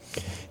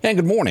And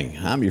good morning.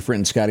 I'm your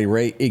friend Scotty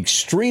Ray.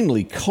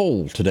 Extremely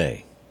cold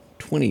today.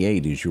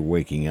 28 as you're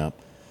waking up.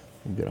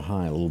 We'll get a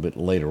high a little bit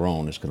later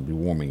on. It's going to be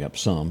warming up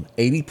some.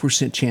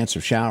 80% chance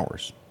of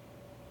showers.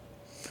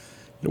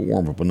 It'll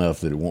warm up enough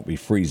that it won't be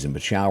freezing,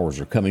 but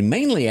showers are coming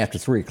mainly after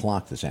 3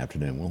 o'clock this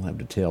afternoon. We'll have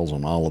details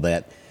on all of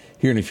that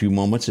here in a few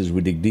moments as we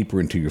dig deeper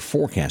into your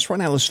forecast. Right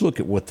now, let's look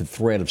at what the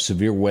threat of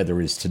severe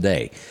weather is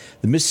today.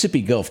 The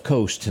Mississippi Gulf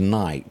Coast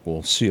tonight,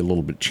 we'll see a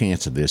little bit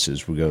chance of this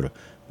as we go to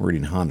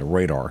Meridian Honda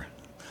radar.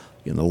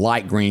 And the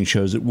light green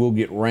shows it will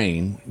get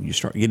rain. You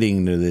start getting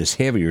into this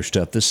heavier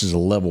stuff. This is a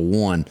level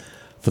 1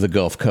 for the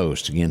Gulf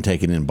Coast. Again,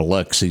 taking in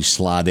Biloxi,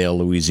 Slidell,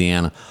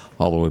 Louisiana,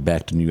 all the way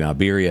back to New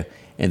Iberia,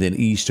 and then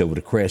east over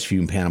to Crestview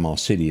and Panama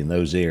City and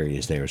those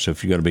areas there. So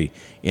if you're going to be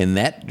in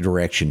that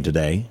direction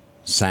today,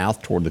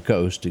 south toward the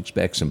coast,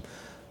 expect some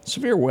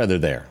severe weather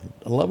there.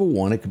 A level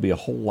 1, it could be a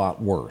whole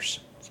lot worse.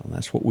 So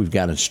that's what we've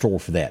got in store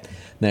for that.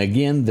 Now,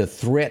 again, the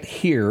threat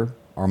here,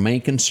 our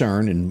main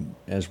concern, and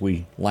as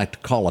we like to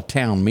call a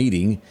town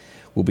meeting,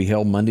 will be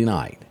held Monday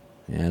night,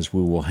 as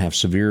we will have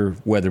severe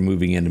weather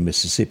moving into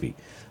Mississippi,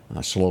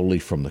 slowly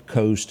from the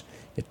coast.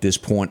 At this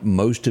point,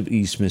 most of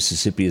East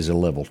Mississippi is a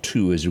level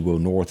 2. As you go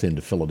north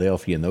into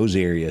Philadelphia, and those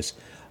areas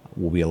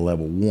will be a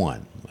level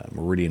 1.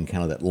 Meridian,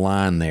 kind of that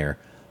line there,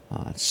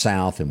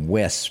 south and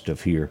west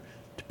of here,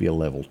 to be a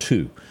level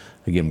 2.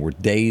 Again, we're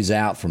days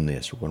out from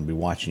this. We're going to be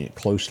watching it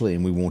closely,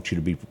 and we want you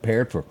to be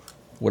prepared for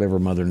whatever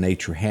Mother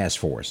Nature has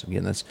for us.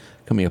 Again, that's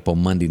coming up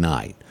on Monday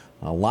night.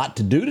 A lot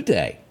to do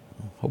today.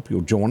 Hope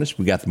you'll join us.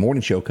 We got the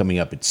morning show coming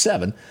up at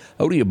 7.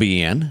 Odie will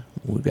be in.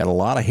 We've got a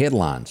lot of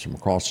headlines from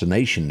across the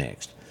nation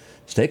next.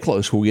 Stay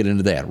close. We'll get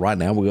into that. Right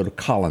now, we'll go to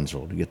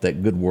Collinsville to get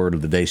that good word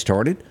of the day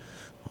started.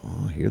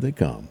 Here they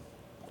come.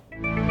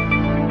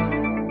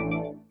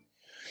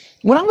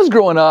 When I was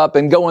growing up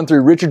and going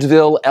through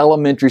Richardsville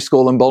Elementary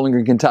School in Bowling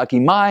Green, Kentucky,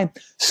 my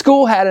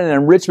school had an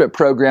enrichment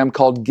program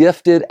called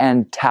Gifted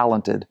and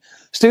Talented.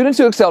 Students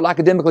who excelled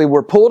academically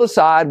were pulled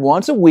aside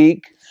once a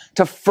week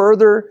to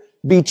further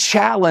be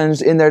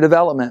challenged in their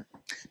development.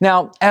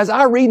 Now, as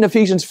I read in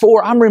Ephesians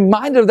 4, I'm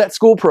reminded of that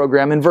school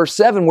program in verse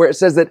 7 where it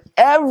says that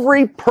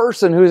every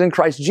person who is in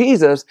Christ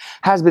Jesus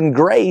has been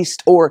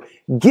graced or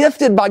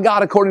gifted by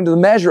God according to the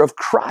measure of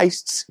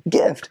Christ's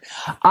gift.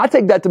 I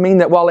take that to mean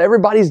that while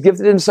everybody's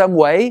gifted in some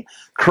way,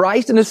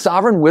 Christ in His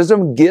sovereign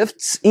wisdom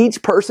gifts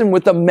each person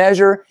with the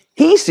measure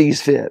He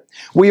sees fit.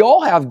 We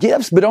all have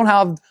gifts, but don't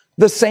have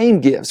the same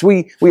gifts.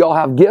 We all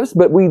have gifts,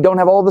 but we don't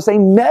have all the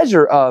same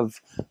measure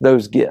of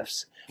those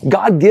gifts.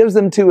 God gives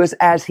them to us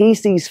as He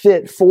sees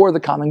fit for the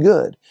common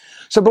good.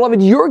 So,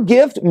 beloved, your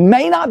gift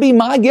may not be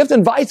my gift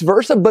and vice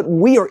versa, but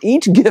we are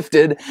each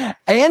gifted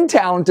and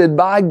talented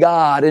by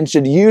God and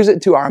should use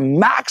it to our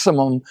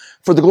maximum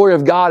for the glory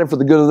of God and for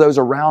the good of those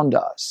around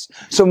us.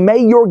 So may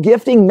your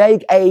gifting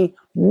make a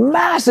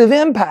massive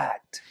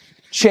impact.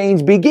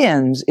 Change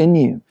begins in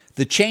you.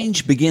 The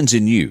Change Begins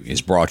in You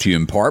is brought to you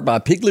in part by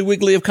Piggly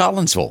Wiggly of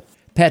Collinsville,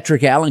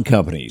 Patrick Allen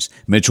Companies,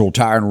 Mitchell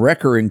Tire and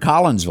Wrecker in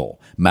Collinsville,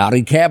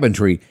 Mowdy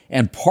Cabinetry,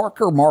 and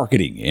Parker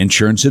Marketing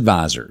Insurance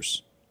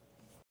Advisors.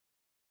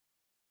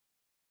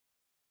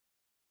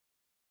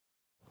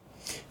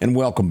 And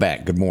welcome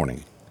back. Good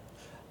morning.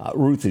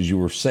 Ruth, as you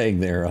were saying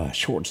there,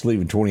 short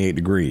sleeve and 28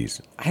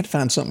 degrees. I had to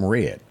find something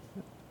red.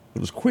 It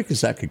was as quick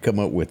as I could come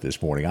up with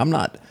this morning. I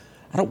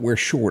don't wear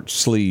short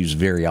sleeves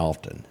very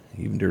often.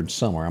 Even during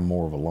summer, I'm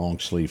more of a long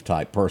sleeve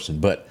type person.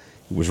 But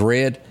it was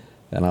red,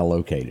 and I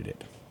located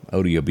it.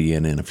 Odie will be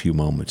in a few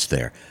moments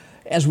there.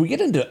 As we get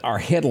into our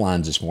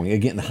headlines this morning,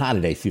 again, the high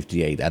today,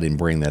 58. I didn't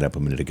bring that up a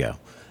minute ago.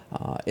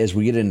 As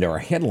we get into our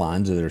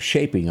headlines that are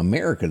shaping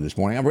America this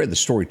morning, I've read the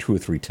story 2 or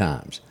 3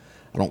 times.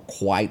 I don't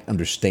quite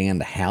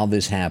understand how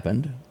this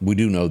happened. We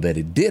do know that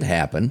it did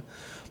happen,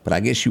 but I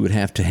guess you would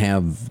have to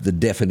have the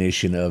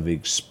definition of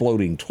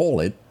exploding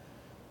toilet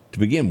to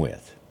begin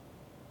with.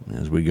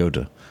 As we go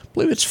to, I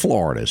believe it's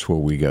Florida is where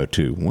we go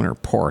to, Winter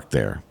Park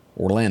there,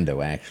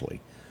 Orlando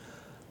actually,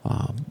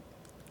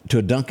 to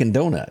a Dunkin'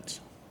 Donuts.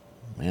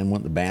 Man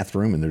went to the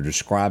bathroom, and they're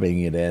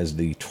describing it as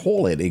the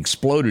toilet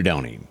exploded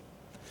on him.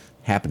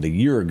 Happened a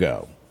year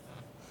ago.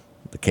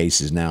 The case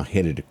is now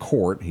headed to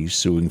court. He's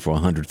suing for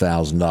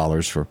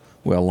 $100,000 for,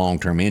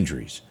 long-term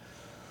injuries.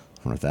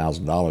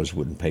 $100,000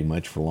 wouldn't pay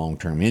much for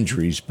long-term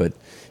injuries, but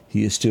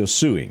he is still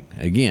suing.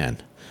 Again,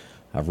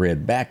 I've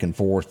read back and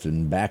forth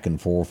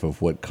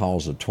of what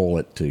caused the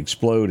toilet to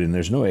explode, and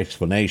there's no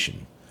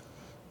explanation.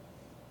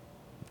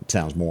 It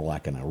sounds more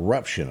like an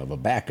eruption of a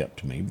backup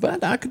to me,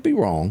 but I could be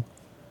wrong.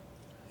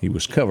 He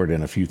was covered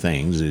in a few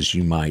things, as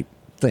you might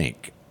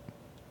think.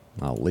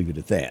 I'll leave it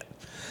at that.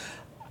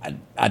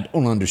 I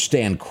don't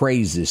understand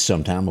crazes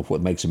sometimes of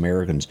what makes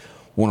Americans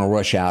want to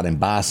rush out and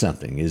buy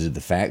something. Is it the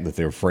fact that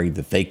they're afraid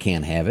that they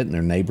can't have it and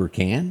their neighbor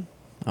can?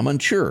 I'm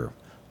unsure.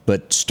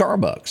 But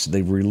Starbucks,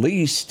 they've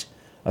released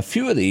a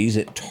few of these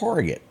at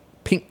Target,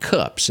 pink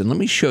cups. And let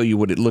me show you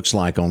what it looks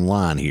like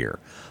online here.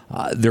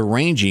 They're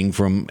ranging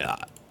from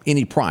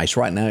any price.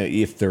 Right now,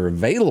 if they're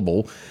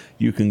available,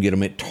 you can get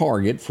them at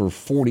Target for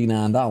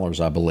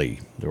 $49, I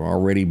believe. They're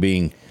already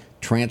being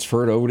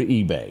transferred over to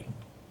eBay.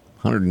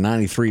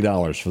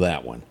 $193 for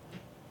that one.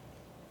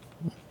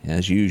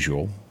 As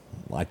usual,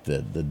 like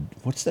the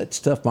what's that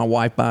stuff my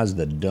wife buys?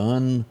 The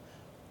Dunn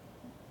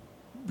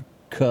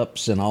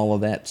cups and all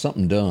of that.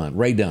 Something Dunn.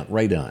 Ray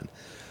Dunn.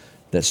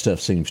 That stuff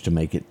seems to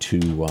make it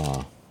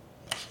to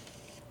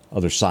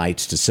other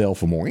sites to sell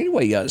for more.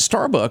 Anyway,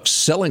 Starbucks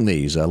selling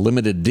these, a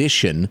limited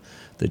edition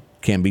that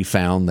can be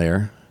found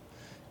there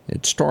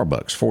at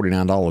Starbucks,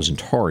 $49 in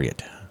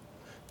Target.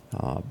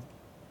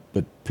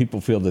 But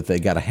people feel that they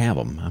got to have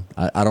them.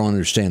 I don't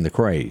understand the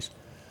craze.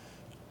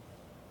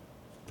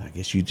 I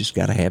guess you just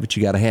got to have it.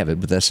 You got to have it.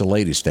 But that's the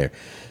latest there.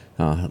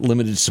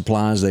 Limited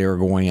supplies. They are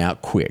going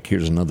out quick.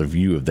 Here's another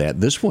view of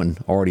that. This one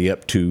already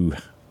up to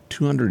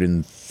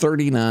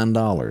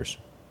 $239.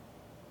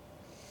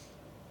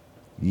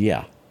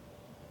 Yeah.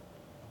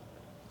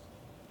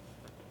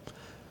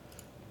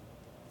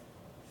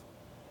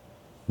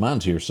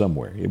 Mine's here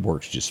somewhere. It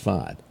works just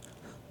fine.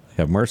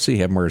 Have mercy,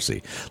 have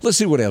mercy. Let's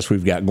see what else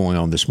we've got going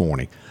on this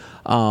morning.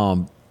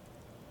 Do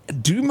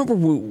you remember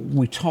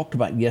we talked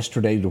about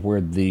yesterday to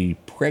where the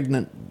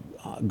pregnant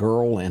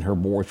girl and her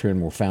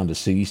boyfriend were found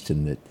deceased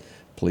and that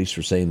police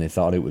were saying they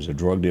thought it was a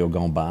drug deal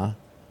gone by?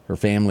 Her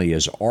family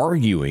is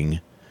arguing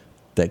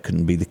that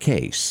couldn't be the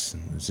case.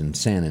 It was in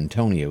San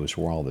Antonio is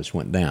where all this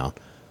went down.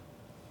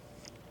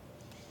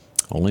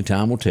 Only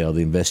time will tell.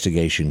 The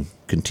investigation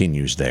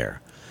continues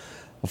there.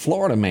 A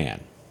Florida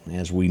man,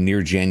 as we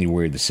near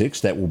January the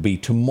 6th, that will be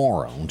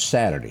tomorrow on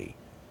Saturday.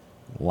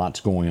 Lots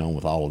going on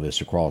with all of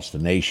this across the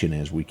nation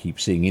as we keep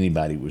seeing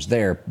anybody who was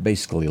there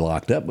basically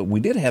locked up. But we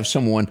did have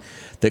someone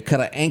that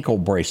cut an ankle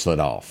bracelet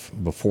off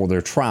before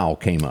their trial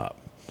came up.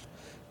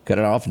 Cut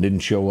it off and didn't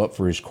show up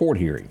for his court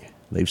hearing.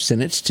 They've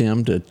sentenced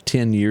him to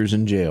 10 years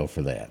in jail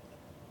for that.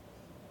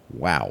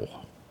 Wow.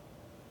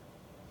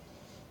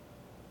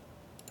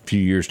 A few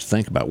years to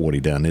think about what he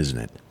done, isn't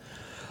it?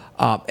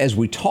 As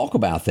we talk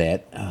about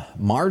that,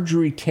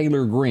 Marjorie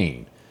Taylor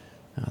Greene,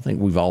 I think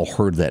we've all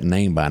heard that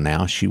name by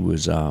now. She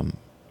was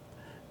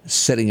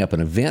setting up an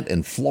event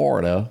in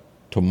Florida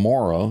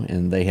tomorrow,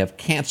 and they have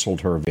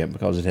canceled her event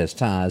because it has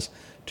ties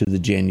to the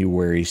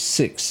January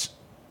 6th.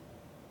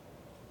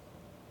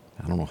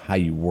 I don't know how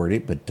you word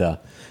it,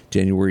 but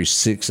January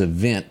 6th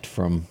event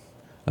from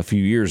a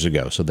few years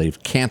ago. So they've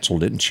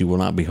canceled it, and she will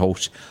not be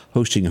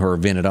hosting her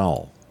event at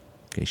all,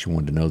 in case you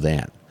wanted to know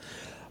that.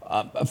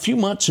 A few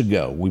months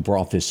ago, we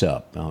brought this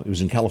up. It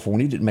was in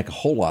California. It didn't make a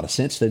whole lot of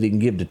sense. They didn't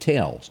give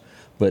details.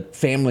 But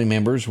family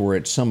members were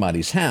at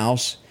somebody's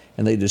house,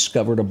 and they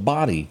discovered a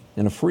body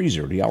in a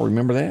freezer. Do y'all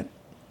remember that?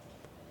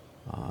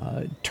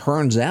 It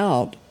turns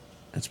out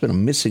that's been a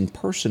missing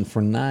person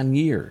for 9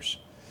 years.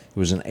 It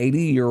was an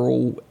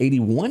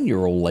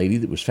 81-year-old lady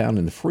that was found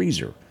in the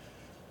freezer.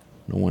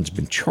 No one's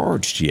been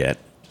charged yet.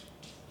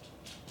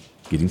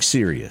 Getting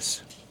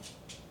serious.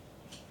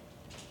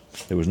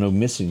 There was no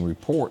missing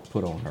report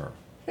put on her.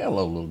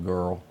 Hello, little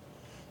girl.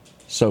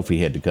 Sophie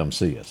had to come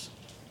see us.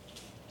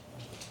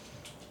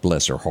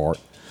 Bless her heart.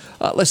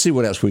 Let's see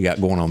what else we got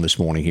going on this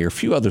morning here. A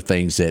few other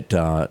things that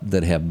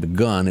have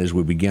begun as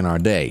we begin our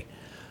day.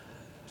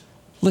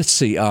 Let's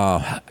see.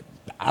 I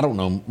don't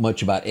know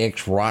much about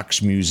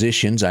ex-Rock's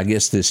musicians. I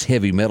guess this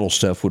heavy metal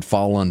stuff would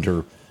fall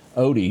under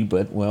Odie,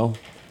 but, well,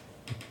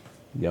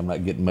 yeah, I'm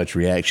not getting much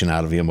reaction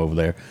out of him over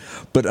there.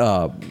 But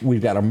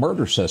we've got a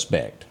murder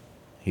suspect.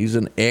 He's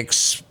an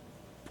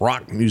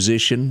ex-rock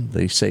musician.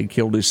 They say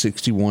killed his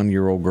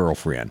 61-year-old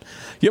girlfriend.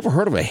 You ever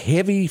heard of a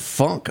heavy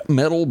funk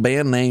metal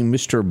band named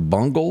Mr.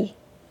 Bungle?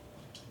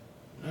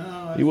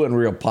 No, He wasn't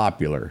real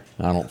popular,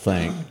 I don't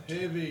think.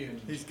 Heavy,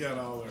 and he's got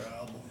all their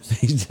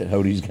albums.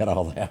 Odie's got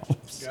all the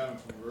albums. Got 'em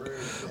from very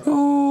front.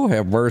 Oh,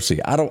 have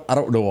mercy. I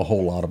don't know a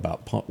whole lot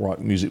about punk rock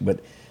music, but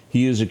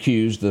he is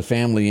accused. The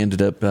family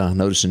ended up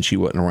noticing she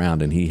wasn't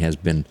around, and he has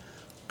been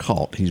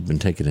caught. He's been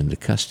taken into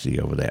custody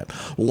over that.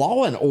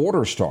 Law and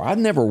Order star. I've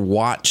never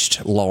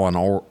watched Law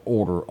and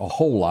Order a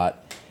whole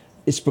lot.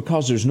 It's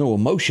because there's no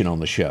emotion on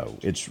the show.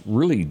 It's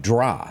really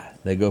dry.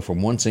 They go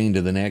from one scene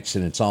to the next,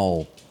 and it's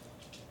all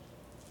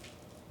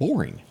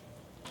boring.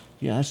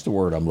 Yeah, that's the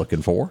word I'm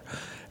looking for.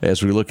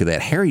 As we look at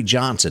that, Harry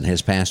Johnson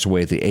has passed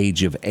away at the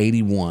age of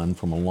 81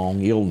 from a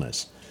long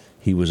illness.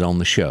 He was on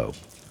the show.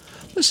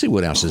 Let's see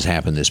what else has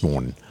happened this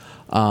morning.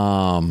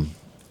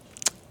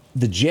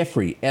 The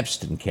Jeffrey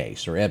Epstein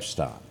case, or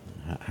Epstein,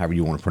 however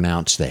you want to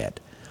pronounce that.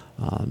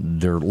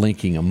 They're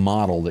linking a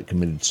model that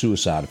committed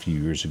suicide a few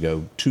years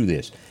ago to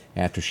this.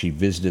 After she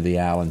visited the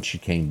island, she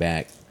came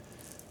back,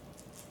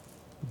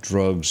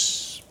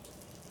 drugs,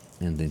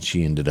 and then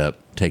she ended up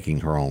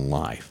taking her own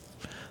life.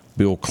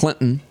 Bill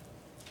Clinton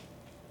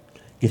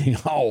getting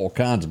all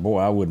kinds of,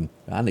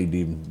 I need to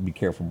even be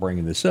careful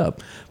bringing this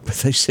up, but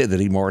they said that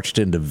he marched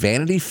into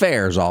Vanity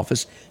Fair's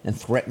office and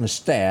threatened the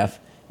staff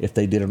if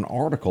they did an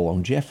article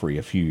on Jeffrey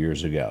a few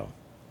years ago.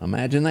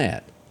 Imagine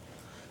that.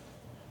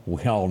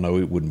 We all know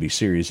it wouldn't be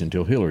serious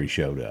until Hillary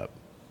showed up.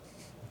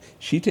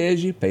 She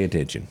tells you, pay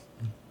attention.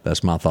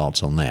 That's my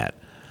thoughts on that.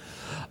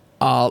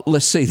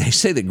 Let's see. They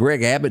say that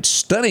Greg Abbott's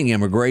stunning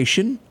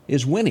immigration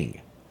is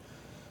winning.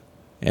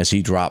 As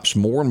he drops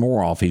more and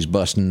more off, he's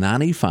busing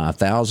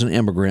 95,000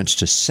 immigrants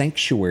to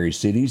sanctuary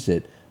cities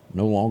that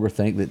no longer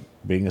think that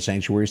being a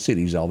sanctuary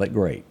city is all that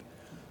great.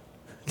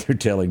 They're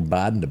telling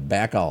Biden to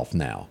back off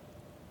now.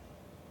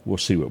 We'll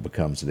see what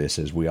becomes of this,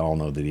 as we all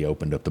know that he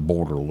opened up the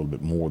border a little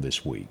bit more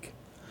this week.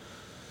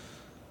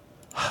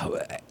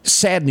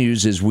 Sad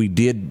news is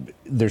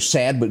there's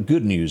sad but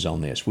good news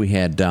on this. We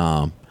had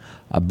a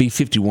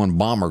B-51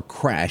 bomber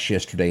crash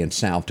yesterday in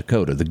South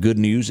Dakota. The good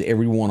news,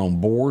 everyone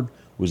on board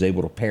was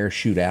able to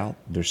parachute out.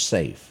 They're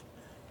safe.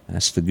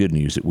 That's the good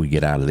news that we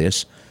get out of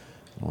this.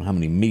 I don't know how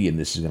many million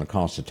this is going to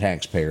cost the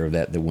taxpayer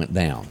that went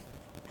down.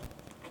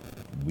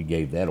 We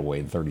gave that away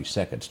in 30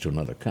 seconds to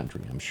another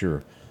country, I'm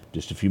sure,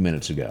 just a few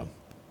minutes ago.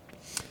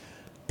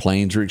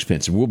 Planes are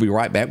expensive. We'll be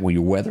right back with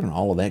your weather and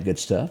all of that good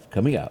stuff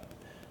coming up.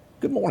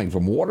 Good morning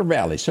from Water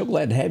Valley. So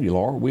glad to have you,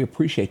 Laura. We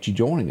appreciate you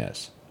joining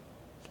us.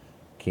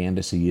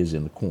 Candace, he is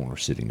in the corner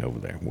sitting over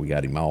there. We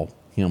got him all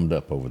hemmed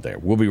up over there.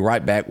 We'll be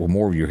right back with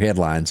more of your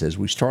headlines as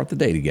we start the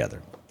day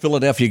together.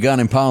 Philadelphia Gun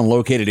and Pawn,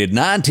 located at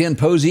 910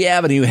 Posey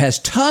Avenue, has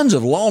tons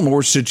of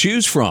lawnmowers to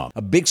choose from.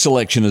 A big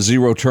selection of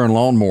zero-turn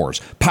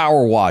lawnmowers,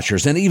 power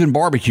washers, and even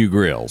barbecue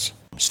grills.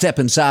 Step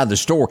inside the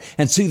store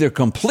and see their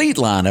complete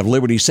line of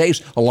Liberty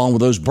safes along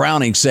with those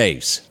Browning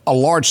safes. A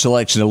large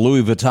selection of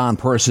Louis Vuitton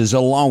purses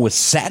along with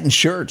satin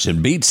shirts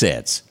and bead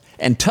sets.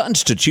 And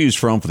tons to choose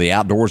from for the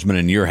outdoorsman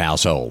in your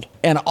household.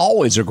 And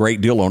always a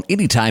great deal on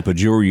any type of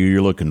jewelry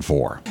you're looking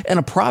for. And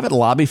a private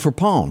lobby for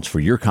pawns for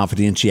your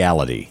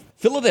confidentiality.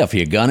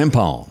 Philadelphia Gun and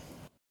Pawn.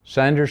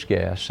 Sanders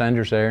Gas,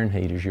 Sanders Air and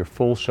Heat is your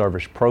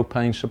full-service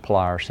propane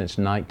supplier since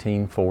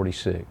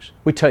 1946.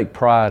 We take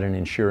pride in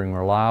ensuring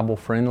reliable,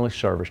 friendly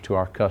service to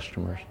our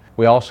customers.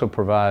 We also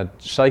provide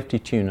safety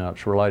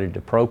tune-ups related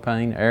to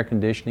propane, air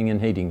conditioning,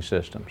 and heating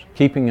systems,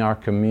 keeping our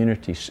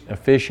community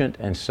efficient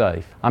and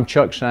safe. I'm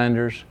Chuck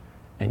Sanders,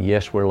 and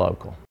yes, we're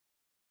local.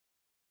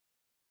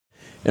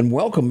 And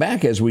welcome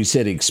back. As we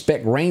said,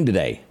 expect rain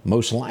today,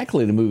 most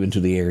likely to move into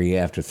the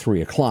area after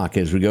 3 o'clock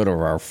as we go to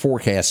our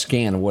forecast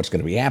scan of what's going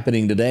to be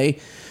happening today.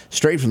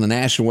 Straight from the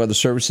National Weather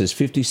Service is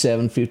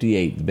 57,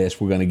 58, the best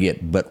we're going to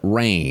get, but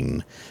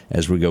rain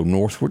as we go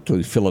northward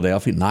to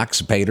Philadelphia,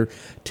 Noxapater.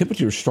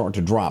 Temperatures start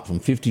to drop from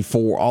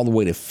 54 all the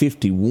way to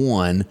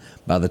 51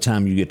 by the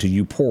time you get to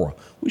Eupora.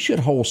 We should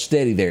hold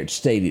steady there. It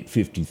stayed at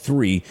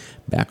 53.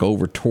 Back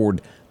over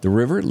toward the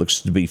river, it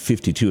looks to be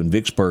 52 in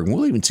Vicksburg. And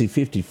we'll even see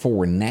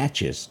 54 in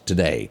Natchez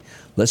today.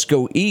 Let's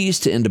go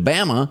east into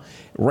Bama.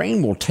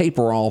 Rain will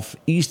taper off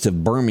east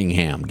of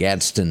Birmingham.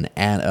 Gadsden,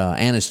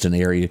 Anniston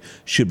area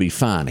should be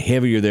fine.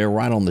 Heavier there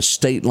right on the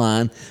state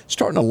line.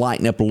 Starting to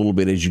lighten up a little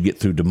bit as you get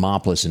through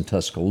Demopolis and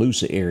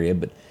Tuscaloosa area.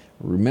 But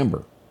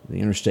remember, the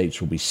interstates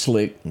will be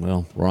slick.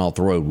 Well, we're off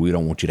the road. We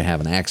don't want you to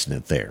have an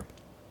accident there.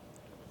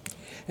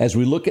 As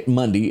we look at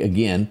Monday,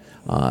 again,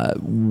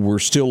 we're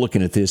still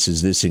looking at this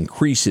as this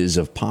increases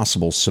of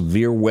possible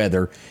severe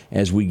weather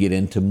as we get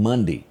into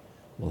Monday.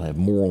 We'll have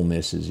more on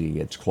this as it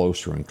gets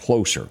closer and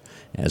closer,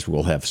 as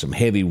we'll have some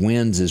heavy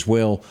winds as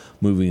well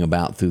moving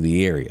about through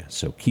the area.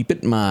 So keep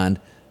it in mind.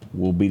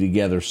 We'll be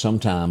together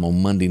sometime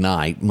on Monday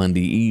night,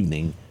 Monday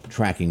evening,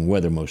 tracking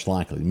weather most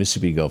likely. The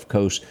Mississippi Gulf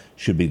Coast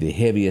should be the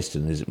heaviest,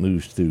 and as it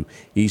moves through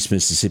East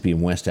Mississippi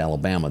and West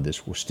Alabama,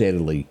 this will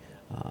steadily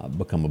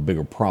become a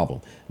bigger problem.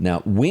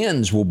 Now,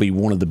 winds will be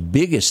one of the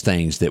biggest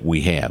things that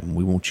we have.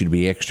 We want you to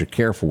be extra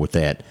careful with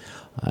that.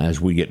 As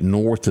we get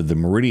north of the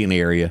Meridian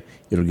area,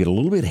 it'll get a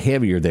little bit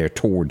heavier there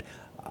toward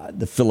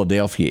the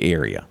Philadelphia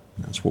area.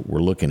 That's what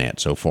we're looking at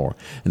so far.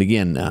 And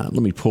again, let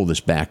me pull this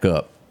back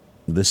up.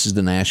 This is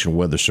the National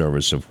Weather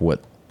Service of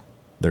what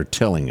they're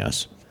telling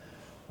us.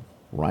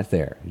 Right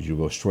there, as you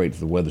go straight to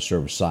the Weather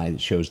Service site,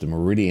 it shows the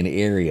Meridian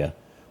area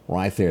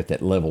right there at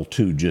that level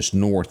 2, just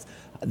north.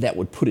 That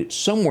would put it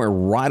somewhere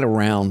right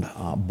around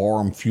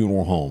Barham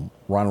Funeral Home,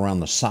 right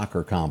around the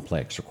soccer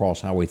complex,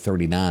 across Highway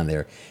 39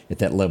 there at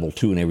that level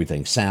 2 and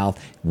everything.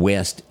 South,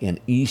 west, and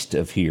east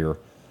of here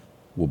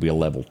will be a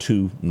level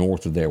 2,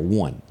 north of there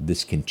 1.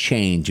 This can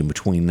change in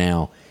between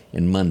now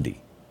and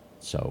Monday.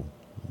 So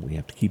we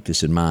have to keep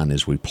this in mind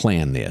as we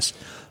plan this.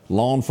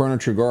 Lawn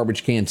furniture,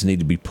 garbage cans need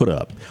to be put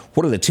up.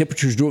 What are the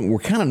temperatures doing? We're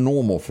kind of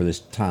normal for this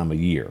time of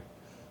year,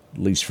 at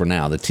least for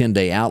now. The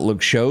 10-day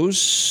outlook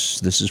shows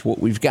this is what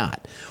we've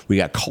got. We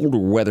got colder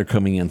weather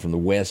coming in from the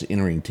west,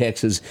 entering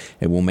Texas,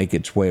 and will make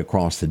its way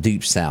across the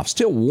deep south.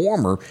 Still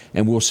warmer,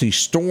 and we'll see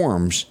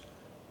storms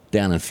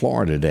down in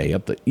Florida today,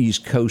 up the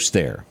east coast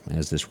there,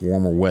 as this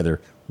warmer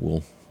weather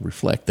will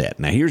reflect that.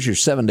 Now, here's your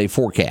 7-day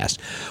forecast.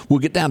 We'll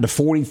get down to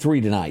 43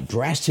 tonight,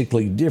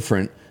 drastically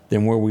different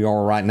than where we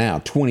are right now.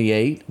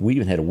 28. We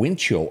even had a wind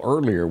chill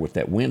earlier with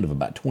that wind of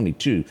about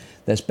 22.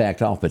 That's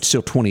backed off, but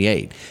still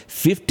 28.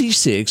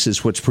 56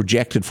 is what's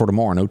projected for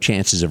tomorrow. No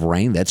chances of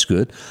rain. That's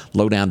good.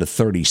 Low down to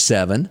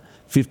 37.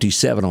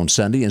 57 on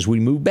Sunday. As we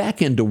move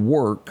back into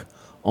work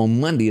on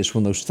Monday is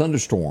when those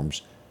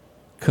thunderstorms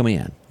come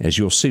in. As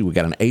you'll see, we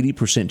got an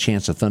 80%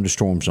 chance of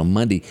thunderstorms on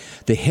Monday.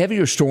 The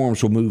heavier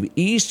storms will move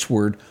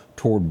eastward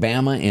toward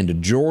Bama and to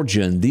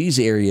Georgia in these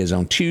areas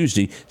on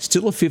Tuesday.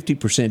 Still a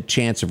 50%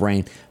 chance of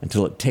rain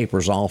until it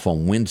tapers off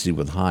on Wednesday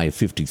with a high of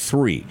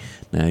 53.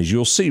 Now, as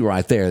you'll see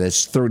right there,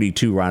 that's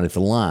 32 right at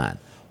the line.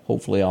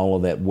 Hopefully all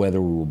of that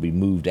weather will be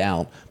moved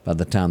out by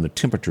the time the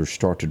temperatures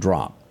start to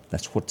drop.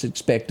 That's what's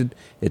expected.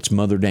 It's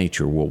Mother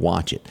Nature. We'll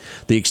watch it.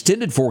 The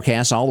extended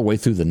forecast all the way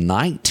through the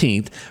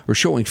 19th are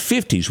showing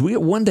 50s. We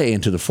get one day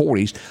into the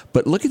 40s,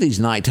 but look at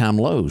these nighttime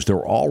lows. They're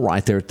all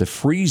right there at the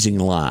freezing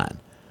line.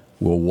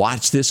 We'll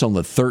watch this on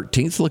the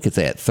 13th. Look at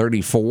that,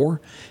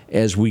 34.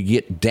 As we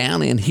get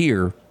down in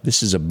here,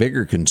 this is a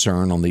bigger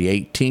concern on the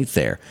 18th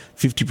there.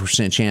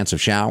 50% chance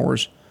of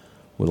showers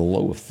with a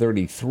low of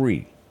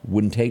 33.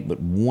 Wouldn't take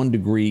but 1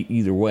 degree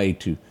either way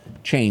to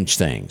change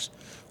things.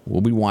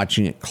 We'll be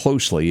watching it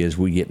closely as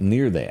we get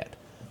near that.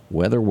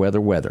 Weather, weather,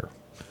 weather.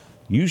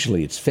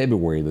 Usually it's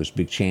February, those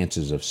big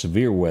chances of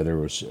severe weather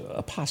or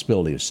a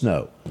possibility of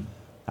snow.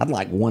 I'd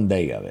like 1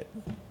 day of it.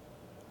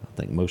 I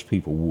think most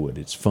people would.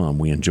 It's fun.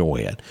 We enjoy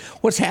it.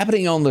 What's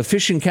happening on the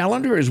fishing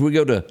calendar as we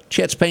go to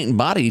Chet's Paint and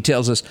Body? He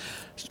tells us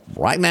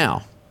right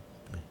now,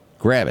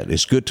 grab it.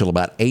 It's good till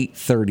about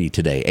 8:30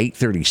 today,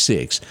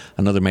 8:36.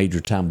 Another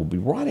major time will be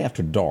right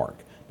after dark.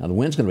 Now, the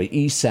wind's going to be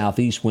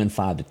east-southeast wind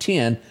 5 to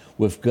 10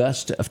 with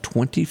gusts of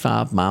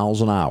 25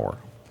 miles an hour.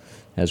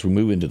 As we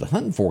move into the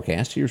hunting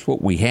forecast, here's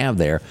what we have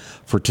there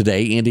for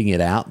today, ending it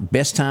out.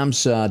 Best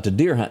times to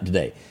deer hunt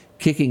today.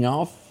 Kicking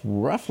off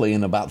roughly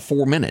in about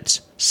 4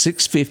 minutes.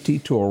 6:50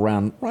 to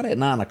around right at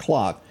 9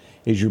 o'clock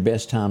is your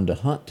best time to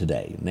hunt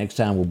today. Next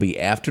time will be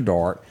after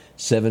dark,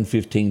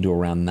 7:15 to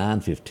around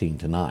 9:15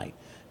 tonight.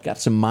 Got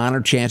some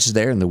minor chances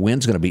there, and the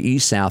wind's going to be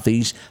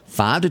east-southeast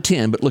 5 to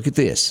 10, but look at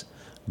this.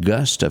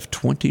 Gust of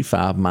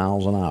 25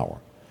 miles an hour.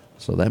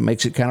 So that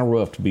makes it kind of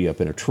rough to be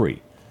up in a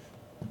tree.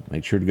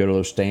 Make sure to go to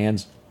those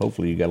stands.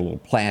 Hopefully you got a little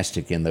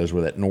plastic in those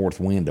where that north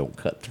wind don't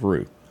cut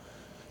through.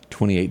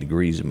 28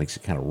 degrees, it makes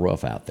it kind of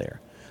rough out there.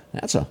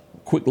 That's a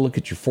quick look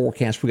at your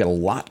forecast. We got a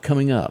lot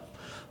coming up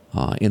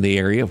in the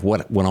area of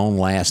what went on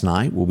last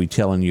night. We'll be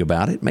telling you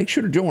about it. Make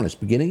sure to join us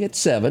beginning at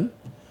 7.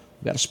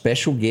 We've got a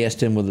special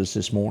guest in with us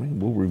this morning.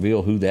 We'll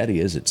reveal who that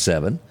is at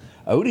 7.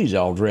 Odie's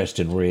all dressed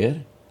in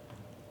red.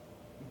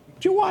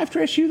 Did your wife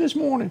dress you this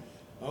morning?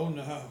 Oh,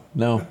 no.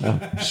 No,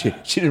 she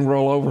didn't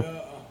roll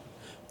over.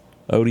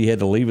 Odie had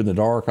to leave in the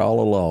dark all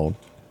alone.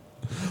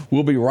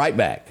 We'll be right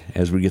back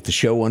as we get the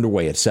show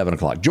underway at 7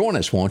 o'clock. Join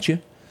us, won't you?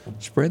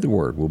 Spread the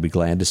word. We'll be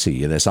glad to see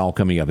you. That's all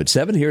coming up at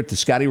 7 here at the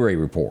Scotty Ray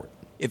Report.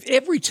 If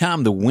every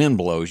time the wind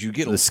blows, you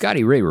get... The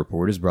Scotty Ray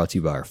Report is brought to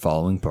you by our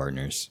following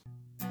partners.